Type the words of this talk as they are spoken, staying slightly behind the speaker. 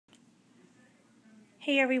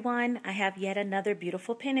Hey everyone, I have yet another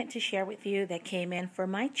beautiful pennant to share with you that came in for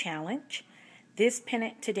my challenge. This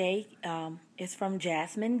pennant today is from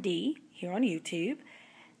Jasmin D here on YouTube,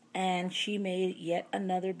 and she made yet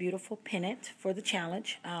another beautiful pennant for the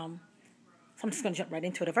challenge. So I'm just going to jump right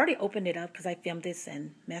into it. I've already opened it up because I filmed this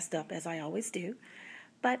and messed up as I always do,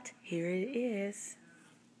 but here it is.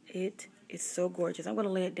 It is so gorgeous. I'm going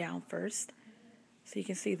to lay it down first so you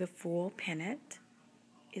can see the full pennant.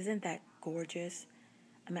 Isn't that gorgeous?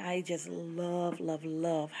 I mean, I just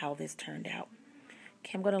love how this turned out.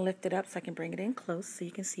 Okay, I'm going to lift it up so I can bring it in close so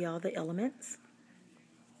you can see all the elements.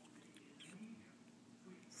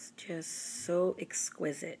 It's just so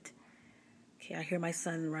exquisite. Okay, I hear my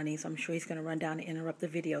son running, so I'm sure he's going to run down and interrupt the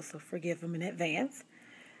video, so forgive him in advance.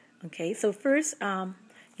 Okay, so first, you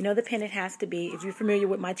know the pennant has to be, if you're familiar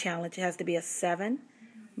with my challenge, it has to be a 7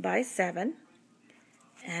 by 7.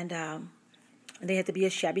 And they had to be a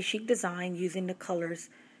shabby chic design using the colors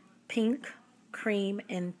pink, cream,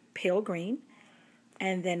 and pale green.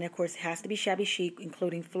 And then, of course, it has to be shabby chic,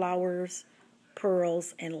 including flowers,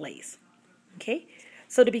 pearls, and lace. Okay?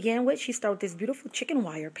 So to begin with, she started with this beautiful chicken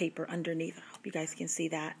wire paper underneath. I hope you guys can see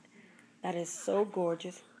that. That is so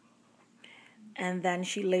gorgeous. And then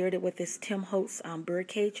she layered it with this Tim Holtz bird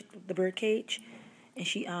cage, the bird cage. And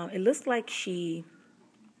she, it looks like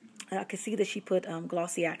I could see that she put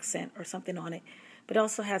glossy accent or something on it. But it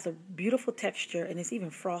also has a beautiful texture, and it's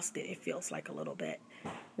even frosted, it feels like a little bit.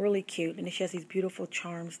 Really cute. And she has these beautiful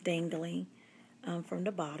charms dangling from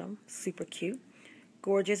the bottom. Super cute.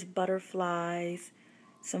 Gorgeous butterflies,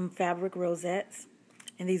 some fabric rosettes,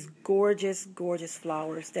 and these gorgeous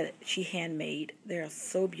flowers that she handmade. They're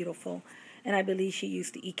so beautiful. And I believe she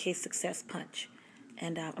used the EK Success Punch.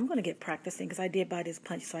 And I'm going to get practicing because I did buy this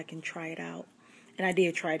punch so I can try it out. And I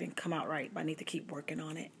did try it and come out right, but I need to keep working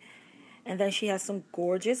on it. And then she has some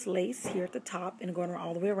gorgeous lace here at the top and going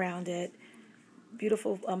all the way around it.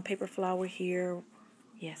 Beautiful paper flower here.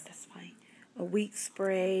 Yes, that's fine. A wheat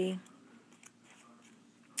spray.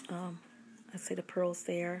 Let's see the pearls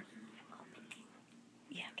there.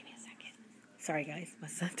 Yeah, give me a second. Sorry, guys. My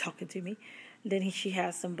son talking to me. Then she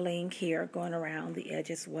has some bling here going around the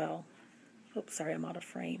edge as well. Oops, sorry, I'm out of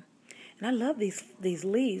frame. And I love these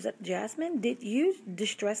leaves. Jasmine, did you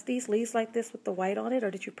distress these leaves like this with the white on it,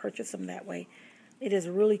 or did you purchase them that way? It is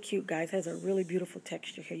really cute, guys. It has a really beautiful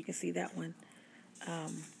texture here. You can see that one.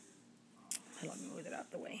 Let me move it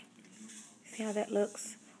out the way. See how that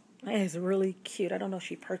looks? It is really cute. I don't know if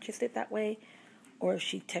she purchased it that way or if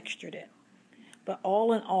she textured it. But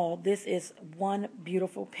all in all, this is one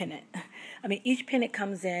beautiful pennant. I mean, each pennant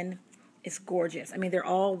comes in. It's gorgeous. I mean, they're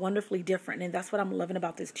all wonderfully different, and that's what I'm loving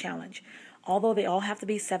about this challenge. Although they all have to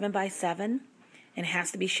be 7 by 7 and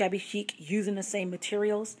has to be shabby chic using the same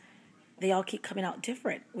materials, they all keep coming out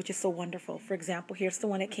different, which is so wonderful. For example, here's the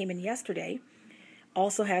one that came in yesterday.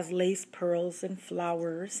 Also has lace, pearls, and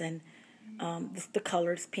flowers, and the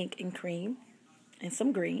colors pink and cream and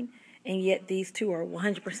some green, and yet these two are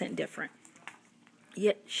 100% different.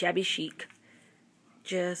 Yet shabby chic.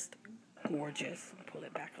 Just gorgeous. Pull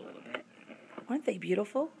it back a little bit. Aren't they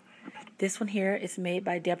beautiful? This one here is made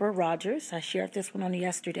by Deborah Rogers. I shared this one on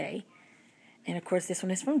yesterday. And of course, this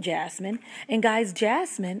one is from Jasmine. And guys,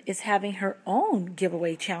 Jasmine is having her own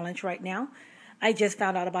giveaway challenge right now. I just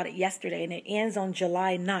found out about it yesterday, and it ends on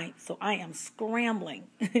July 9th. So I am scrambling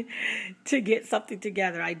to get something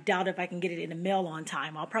together. I doubt if I can get it in the mail on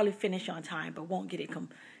time. I'll probably finish on time, but won't get it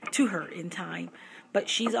to her in time. But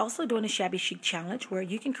she's also doing a Shabby Chic challenge where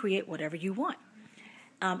you can create whatever you want.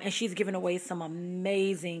 And she's giving away some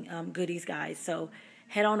amazing goodies, guys. So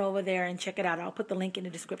head on over there and check it out. I'll put the link in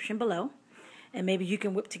the description below. And maybe you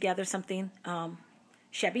can whip together something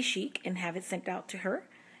shabby chic and have it sent out to her.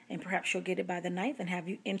 And perhaps she'll get it by the 9th and have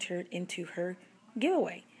you entered into her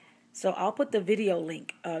giveaway. So I'll put the video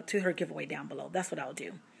link to her giveaway down below. That's what I'll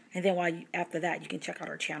do. And then after that, you can check out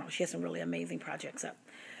her channel. She has some really amazing projects up.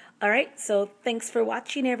 All right, so thanks for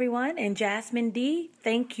watching, everyone. And Jasmine D,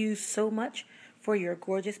 thank you so much for your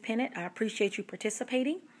gorgeous pennant. I appreciate you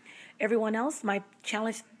participating. Everyone else, my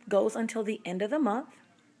challenge goes until the end of the month.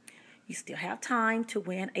 You still have time to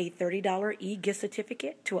win a $30 e-gift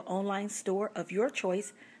certificate to an online store of your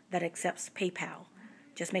choice that accepts PayPal.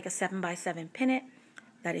 Just make a 7 by 7 pennant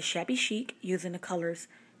that is shabby chic using the colors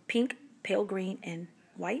pink, pale green, and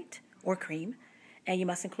white or cream. And you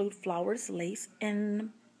must include flowers, lace, and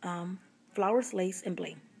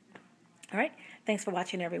bling. All right. Thanks for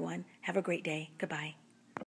watching, everyone. Have a great day. Goodbye.